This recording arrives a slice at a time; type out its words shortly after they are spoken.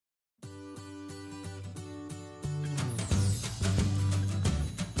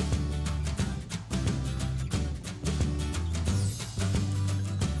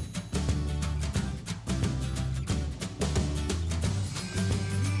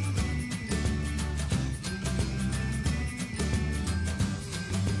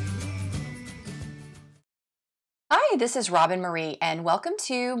Hi, this is Roben-Marie, and welcome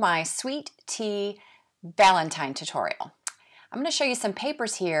to my Sweet Tea Valentine tutorial. I'm going to show you some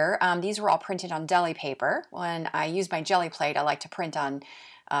papers here. These were all printed on deli paper. When I use my jelly plate, I like to print on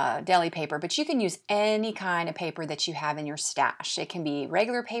deli paper, but you can use any kind of paper that you have in your stash. It can be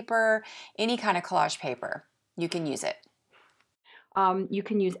regular paper, any kind of collage paper. You can use it. You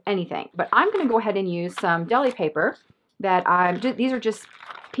can use anything, but I'm going to go ahead and use some deli paper these are just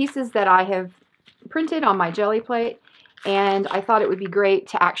pieces that I have printed on my jelly plate, and I thought it would be great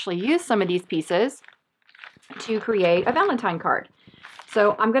to actually use some of these pieces to create a Valentine card.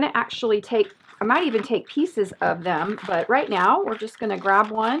 So I'm going to actually I might even take pieces of them, but right now we're just going to grab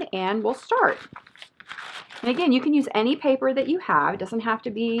one and we'll start. And again, you can use any paper that you have. It doesn't have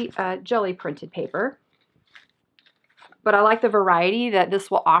to be jelly printed paper. But I like the variety that this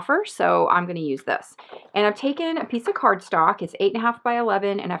will offer, so I'm going to use this. And I've taken a piece of cardstock. It's 8.5 by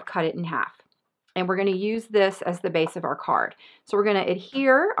 11, and I've cut it in half. And we're going to use this as the base of our card. So we're going to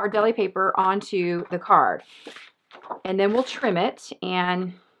adhere our deli paper onto the card. And then we'll trim it.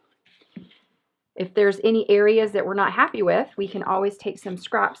 And if there's any areas that we're not happy with, we can always take some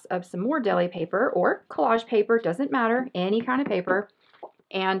scraps of some more deli paper or collage paper, doesn't matter, any kind of paper.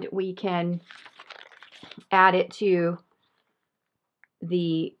 And we can add it to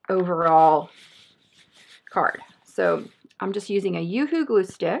the overall card. So I'm just using a Yoo-hoo glue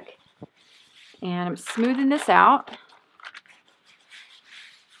stick and I'm smoothing this out.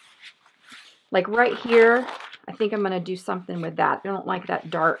 Like right here, I think I'm going to do something with that. I don't like that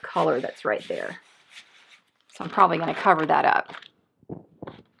dark color that's right there. So I'm probably going to cover that up.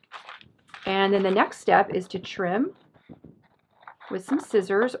 And then the next step is to trim with some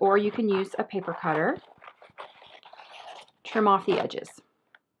scissors, or you can use a paper cutter. Trim off the edges.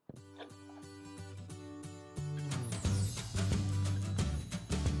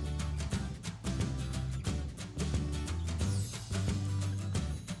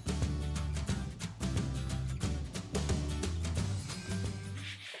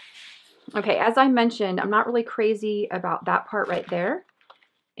 Okay, as I mentioned, I'm not really crazy about that part right there.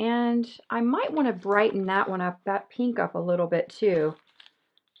 And I might want to brighten that one up, that pink up a little bit too.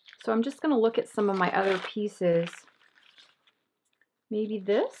 So I'm just going to look at some of my other pieces. Maybe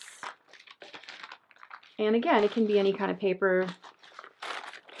this. And again, it can be any kind of paper.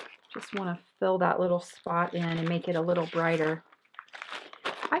 Just want to fill that little spot in and make it a little brighter.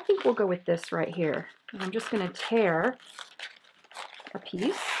 I think we'll go with this right here. And I'm just going to tear a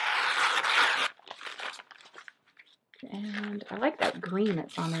piece. And I like that green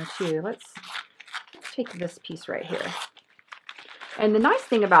that's on there too. Let's take this piece right here. And the nice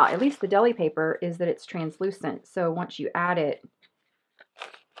thing about at least the deli paper is that it's translucent. So once you add it,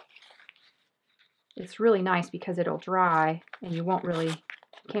 it's really nice because it'll dry and you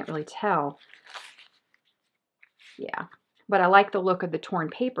can't really tell. Yeah, but I like the look of the torn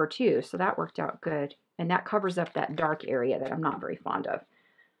paper too, so that worked out good. And that covers up that dark area that I'm not very fond of.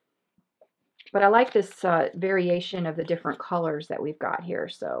 But I like this variation of the different colors that we've got here,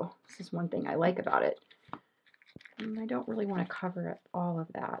 so this is one thing I like about it. And I don't really want to cover up all of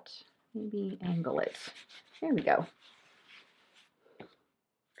that. Maybe angle it. There we go.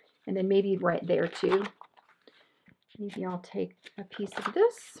 And then maybe right there too. Maybe I'll take a piece of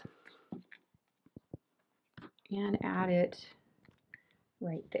this and add it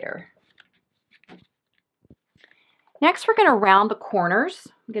right there. Next, we're going to round the corners.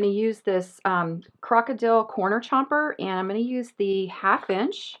 I'm going to use this crocodile corner chomper, and I'm going to use the 1/2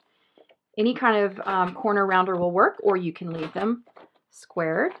 inch. Any kind of corner rounder will work, or you can leave them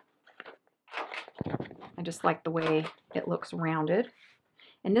squared. I just like the way it looks rounded.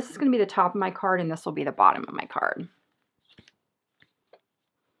 And this is going to be the top of my card, and this will be the bottom of my card.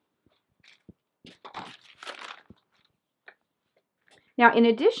 Now, in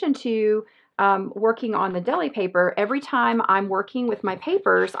addition to working on the deli paper, every time I'm working with my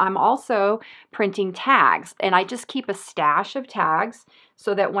papers, I'm also printing tags. And I just keep a stash of tags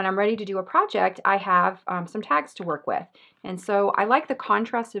so that when I'm ready to do a project, I have some tags to work with. And so I like the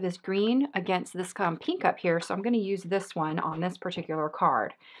contrast of this green against this pink up here, so I'm going to use this one on this particular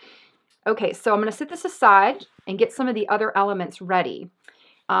card. Okay, so I'm going to set this aside and get some of the other elements ready.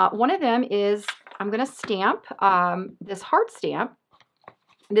 One of them is I'm going to stamp this heart stamp.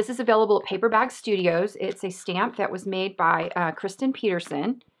 This is available at Paper Bag Studios. It's a stamp that was made by Kristen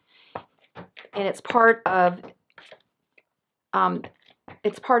Peterson, and it's part of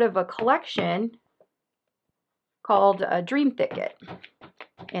a collection called Dream Thicket,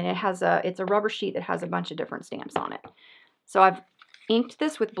 and it's a rubber sheet that has a bunch of different stamps on it. So I've inked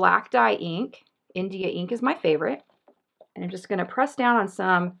this with black dye ink. India ink is my favorite, and I'm just going to press down on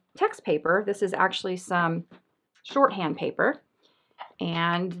some text paper. This is actually some shorthand paper,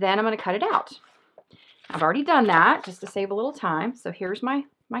 and then I'm going to cut it out. I've already done that just to save a little time. So here's my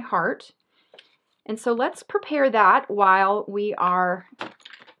heart. And so let's prepare that while we are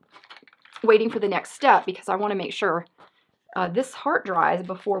waiting for the next step, because I want to make sure this heart dries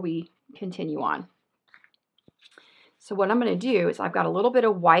before we continue on. So what I'm going to do is I've got a little bit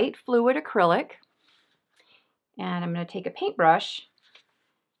of white fluid acrylic, and I'm going to take a paintbrush,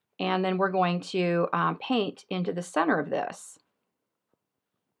 and then we're going to paint into the center of this.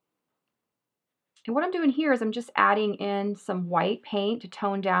 And what I'm doing here is I'm just adding in some white paint to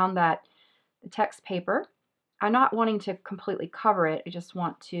tone down the text paper. I'm not wanting to completely cover it. I just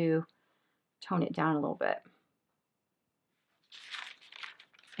want to tone it down a little bit.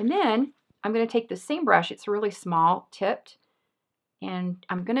 And then I'm going to take the same brush, it's really small, tipped, and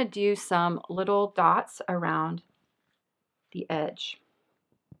I'm going to do some little dots around the edge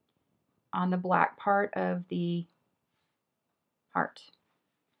on the black part of the heart.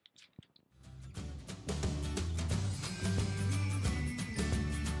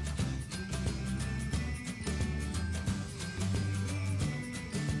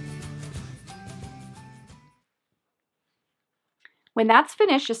 When that's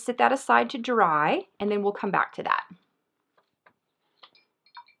finished, just set that aside to dry, and then we'll come back to that.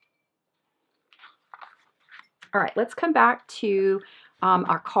 All right, let's come back to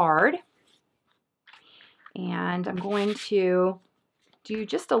our card. And I'm going to do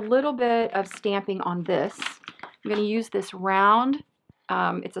just a little bit of stamping on this. I'm going to use this round.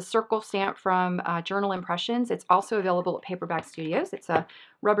 It's a circle stamp from Journal Impressions. It's also available at Paperback Studios. It's a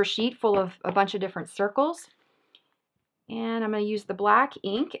rubber sheet full of a bunch of different circles. And I'm going to use the black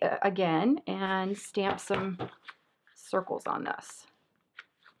ink again and stamp some circles on this.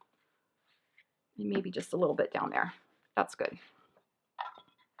 And maybe just a little bit down there. That's good.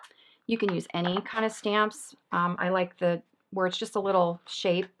 You can use any kind of stamps. I like where it's just a little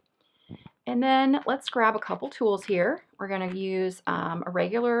shape. And then let's grab a couple tools here. We're going to use a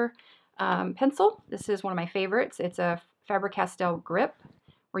regular pencil. This is one of my favorites. It's a Faber-Castell grip.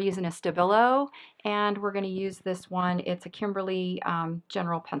 We're using a Stabilo, and we're going to use this one. It's a Kimberly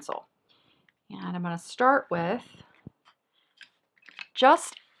General pencil. And I'm going to start with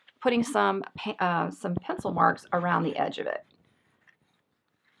just putting some pencil marks around the edge of it.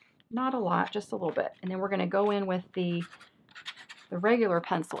 Not a lot, just a little bit. And then we're going to go in with the regular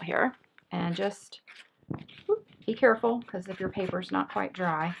pencil here, and just be careful, because if your paper's not quite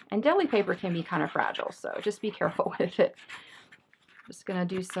dry, and deli paper can be kind of fragile, so just be careful with it. Just going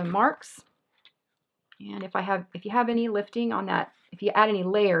to do some marks, and if you have any lifting on that, if you add any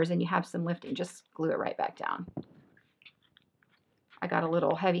layers and you have some lifting, just glue it right back down. I got a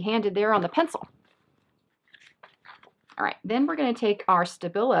little heavy-handed there on the pencil. All right, then we're going to take our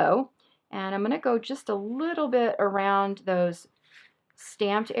Stabilo, and I'm going to go just a little bit around those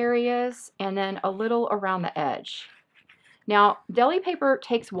stamped areas, and then a little around the edge. Now, deli paper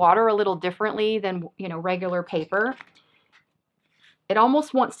takes water a little differently than regular paper. It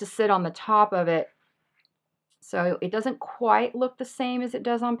almost wants to sit on the top of it, so it doesn't quite look the same as it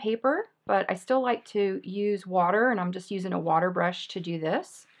does on paper, but I still like to use water, and I'm just using a water brush to do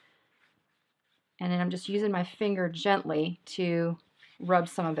this. And then I'm just using my finger gently to rub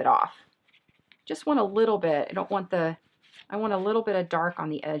some of it off. Just want a little bit. I want a little bit of dark on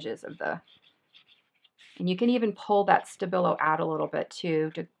the edges of and you can even pull that Stabilo out a little bit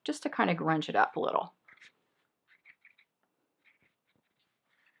too, just to kind of grunge it up a little.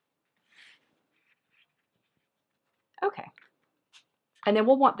 Okay, and then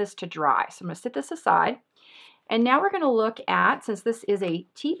we'll want this to dry. So I'm going to set this aside. And now we're going to look at, since this is a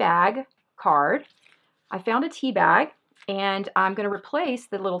tea bag card, I found a tea bag, and I'm going to replace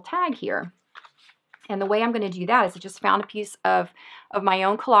the little tag here. And the way I'm going to do that is I just found a piece of my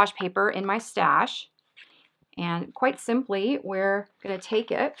own collage paper in my stash. And quite simply, we're going to take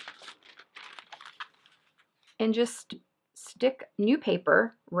it and just stick new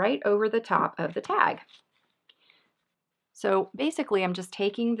paper right over the top of the tag. So basically, I'm just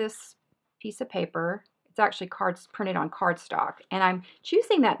taking this piece of paper. It's actually printed on cardstock, and I'm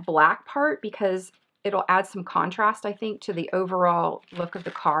choosing that black part because it'll add some contrast, I think, to the overall look of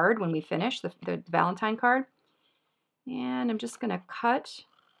the card when we finish the Valentine card. And I'm just going to cut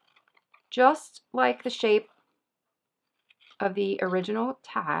just like the shape of the original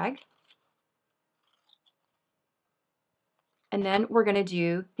tag. And then we're going to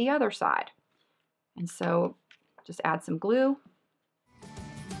do the other side. And so just add some glue.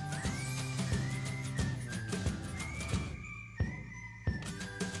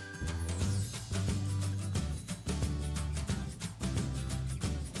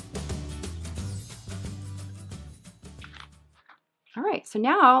 so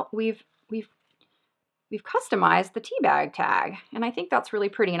now we've customized the tea bag tag, and I think that's really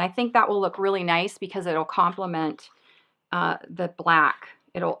pretty, and I think that will look really nice because it'll complement the black.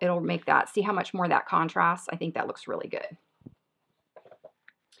 It'll make that, see how much more that contrasts? I think that looks really good.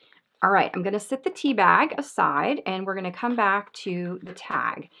 All right, I'm going to set the tea bag aside, and we're going to come back to the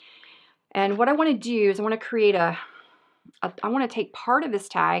tag. And what I want to do is I want to create I want to take part of this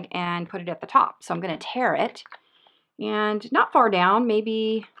tag and put it at the top. So I'm going to tear it, and not far down,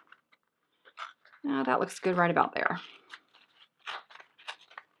 maybe, that looks good right about there.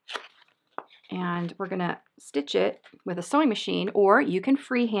 And we're going to stitch it with a sewing machine, or you can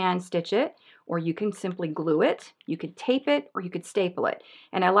freehand stitch it, or you can simply glue it. You could tape it, or you could staple it.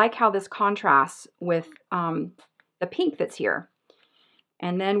 And I like how this contrasts with the pink that's here.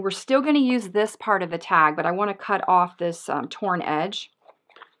 And then we're still going to use this part of the tag, but I want to cut off this torn edge.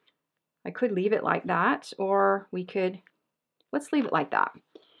 I could leave it like that, or we could, let's leave it like that.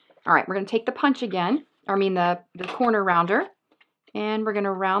 All right, we're going to take the punch again, I mean the corner rounder, and we're going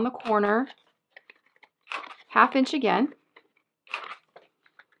to round the corner 1/2 inch again.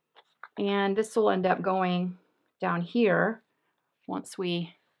 And this will end up going down here once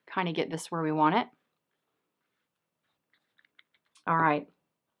we kind of get this where we want it. All right,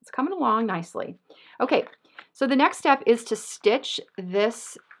 it's coming along nicely. Okay, so the next step is to stitch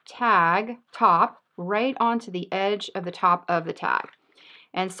this tag top right onto the edge of the top of the tag.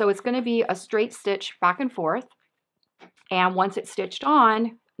 And so it's going to be a straight stitch back and forth. And once it's stitched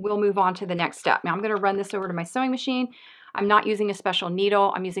on, we'll move on to the next step. Now I'm going to run this over to my sewing machine. I'm not using a special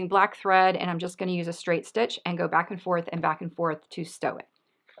needle. I'm using black thread, and I'm just going to use a straight stitch and go back and forth to sew it.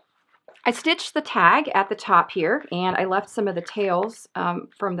 I stitched the tag at the top here, and I left some of the tails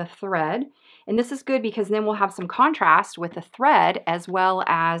from the thread. And this is good because then we'll have some contrast with the thread as well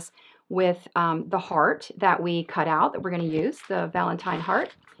as with the heart that we cut out that we're going to use, the Valentine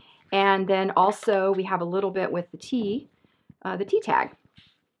heart. And then also we have a little bit with the tea tag.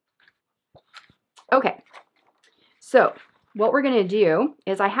 Okay, so what we're going to do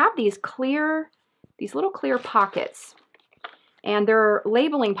is I have these little clear pockets, and they're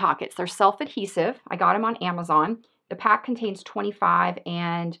labeling pockets. They're self-adhesive. I got them on Amazon. The pack contains 25,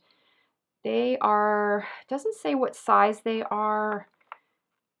 and they are, doesn't say what size they are.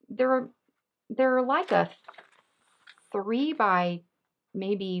 They're like a 3 by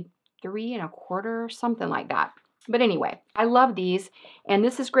maybe 3 1/4, something like that. But anyway, I love these, and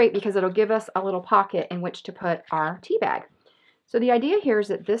this is great because it'll give us a little pocket in which to put our tea bag. So the idea here is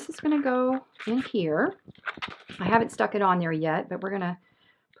that this is going to go in here. I haven't stuck it on there yet, but we're going to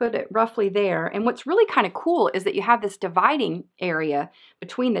put it roughly there. And what's really kind of cool is that you have this dividing area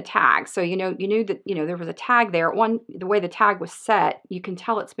between the tags. So you knew that there was a tag there. The way the tag was set, you can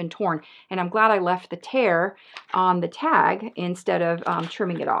tell it's been torn. And I'm glad I left the tear on the tag instead of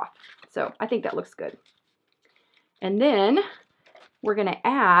trimming it off. So I think that looks good. And then we're going to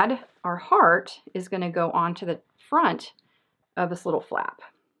add, our heart is going to go onto the front of this little flap,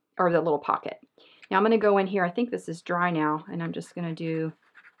 or the little pocket. Now I'm going to go in here, I think this is dry now, and I'm just going to do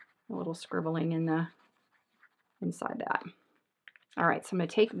a little scribbling inside that. All right, so I'm going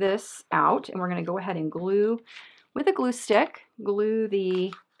to take this out, and we're going to go ahead and glue, with a glue stick, glue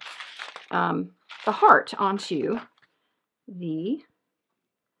the heart onto the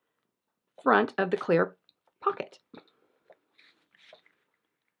front of the clear pocket.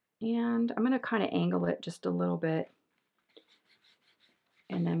 And I'm going to kind of angle it just a little bit,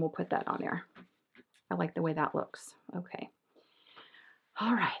 and then we'll put that on there. I like the way that looks. Okay.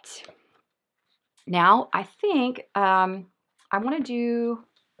 All right. Now I think I want to do,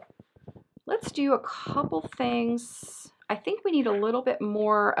 let's do a couple things. I think we need a little bit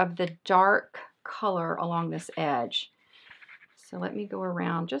more of the dark color along this edge. So let me go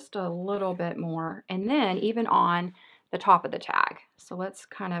around just a little bit more, and then even on the top of the tag. So let's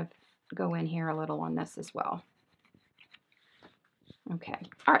kind of go in here a little on this as well. Okay.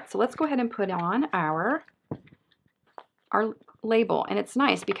 All right, so let's go ahead and put on our label, and it's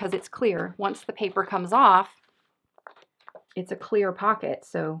nice because it's clear. Once the paper comes off, it's a clear pocket,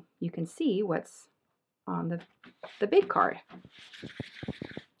 so you can see what's on the big card.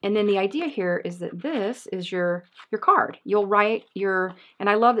 And then the idea here is that this is your card. You'll write and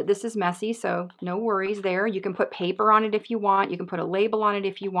I love that this is messy, so no worries there. You can put paper on it if you want. You can put a label on it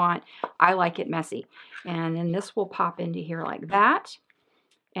if you want. I like it messy. And then this will pop into here like that.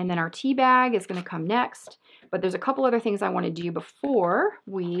 And then our tea bag is going to come next. But there's a couple other things I want to do before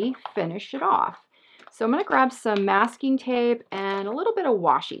we finish it off. So I'm going to grab some masking tape and a little bit of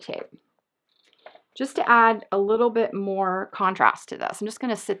washi tape, just to add a little bit more contrast to this. I'm just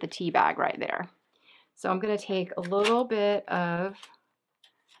going to sit the tea bag right there. So I'm going to take a little bit of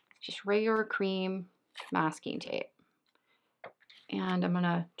just regular cream masking tape. And I'm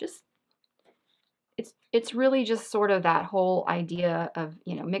gonna just, it's really just sort of that whole idea of,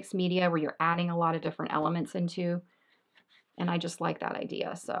 you know, mixed media where you're adding a lot of different elements into, and I just like that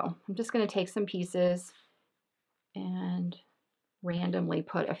idea. So I'm just gonna take some pieces and randomly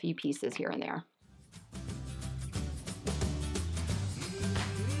put a few pieces here and there.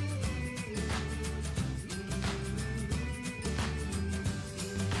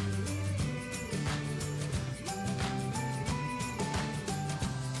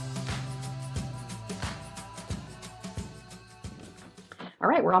 All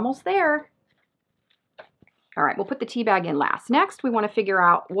right, we're almost there. All right, we'll put the tea bag in last. Next, we want to figure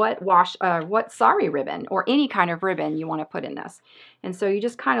out what sari ribbon or any kind of ribbon you want to put in this. And so you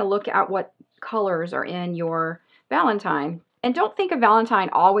just kind of look at what colors are in your Valentine. And don't think a Valentine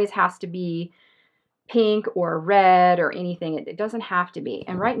always has to be pink or red or anything. It doesn't have to be.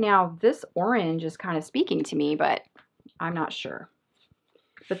 And right now, this orange is kind of speaking to me, but I'm not sure.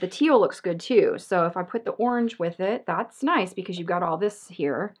 But the teal looks good too. So if I put the orange with it, that's nice because you've got all this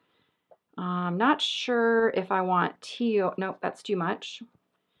here. I'm not sure if I want teal. Nope, that's too much.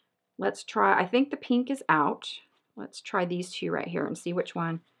 Let's try, I think the pink is out. Let's try these two right here and see which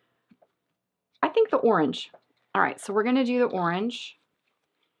one. I think the orange. All right, so we're gonna do the orange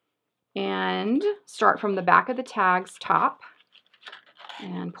and start from the back of the tag's top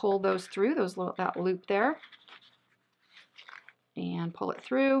and pull those through, that loop there. And pull it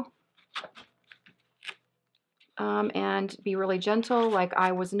through. And be really gentle like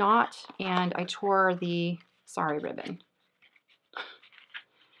I was not, and I tore the sari ribbon.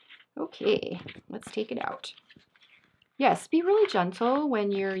 Okay, let's take it out. Yes, be really gentle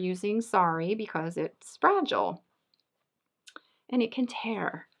when you're using sari because it's fragile and it can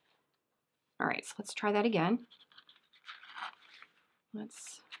tear. All right, so let's try that again.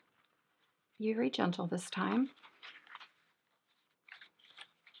 Let's be very gentle this time.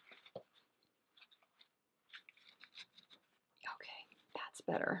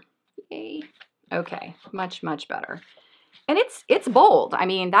 Better. Yay. Okay, much better. And it's bold. I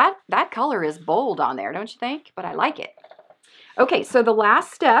mean, that color is bold on there, don't you think? But I like it. Okay, so the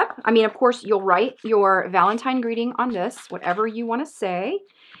last step, I mean, of course, you'll write your Valentine greeting on this, whatever you want to say,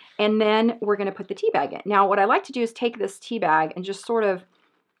 and then we're going to put the tea bag in. Now, what I like to do is take this tea bag and just sort of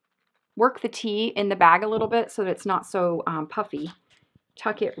work the tea in the bag a little bit so that it's not so puffy.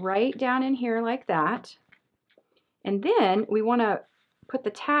 Tuck it right down in here like that. And then we want to put the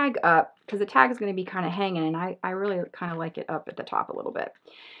tag up because the tag is going to be kind of hanging, and I really kind of like it up at the top a little bit.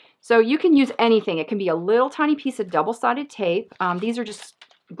 So you can use anything. It can be a little tiny piece of double-sided tape. These are just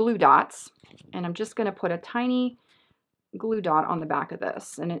glue dots, and I'm just going to put a tiny glue dot on the back of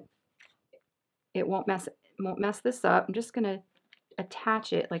this, and it won't mess this up. I'm just going to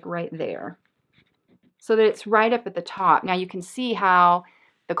attach it like right there so that it's right up at the top. Now you can see how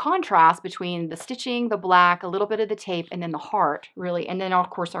the contrast between the stitching, the black, a little bit of the tape, and then the heart really, and then of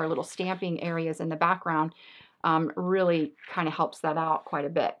course our little stamping areas in the background really kind of helps that out quite a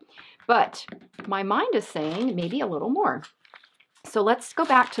bit. But my mind is saying maybe a little more. So let's go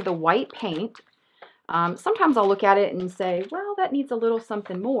back to the white paint. Sometimes I'll look at it and say, well, that needs a little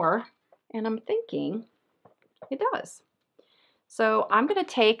something more. And I'm thinking it does. So I'm going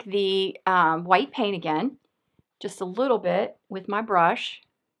to take the white paint again, just a little bit with my brush.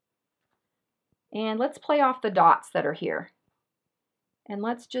 And let's play off the dots that are here. And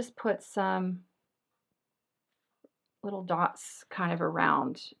let's just put some little dots kind of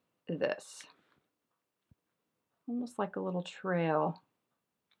around this. Almost like a little trail.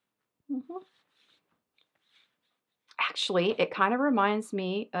 Actually, it kind of reminds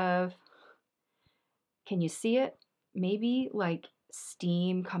me of, can you see it? Maybe like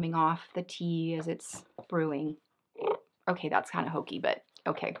steam coming off the tea as it's brewing. Okay, that's kind of hokey, but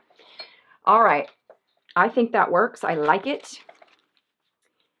okay. All right, I think that works. I like it.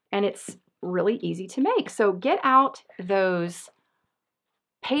 And it's really easy to make. So get out those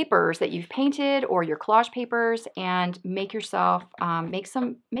papers that you've painted or your collage papers and make yourself, make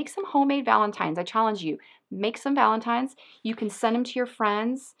some homemade Valentines. I challenge you, make some Valentines. You can send them to your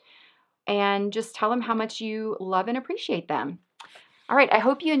friends and just tell them how much you love and appreciate them. All right, I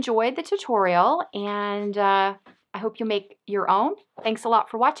hope you enjoyed the tutorial, and I hope you'll make your own. Thanks a lot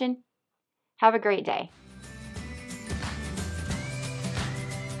for watching. Have a great day.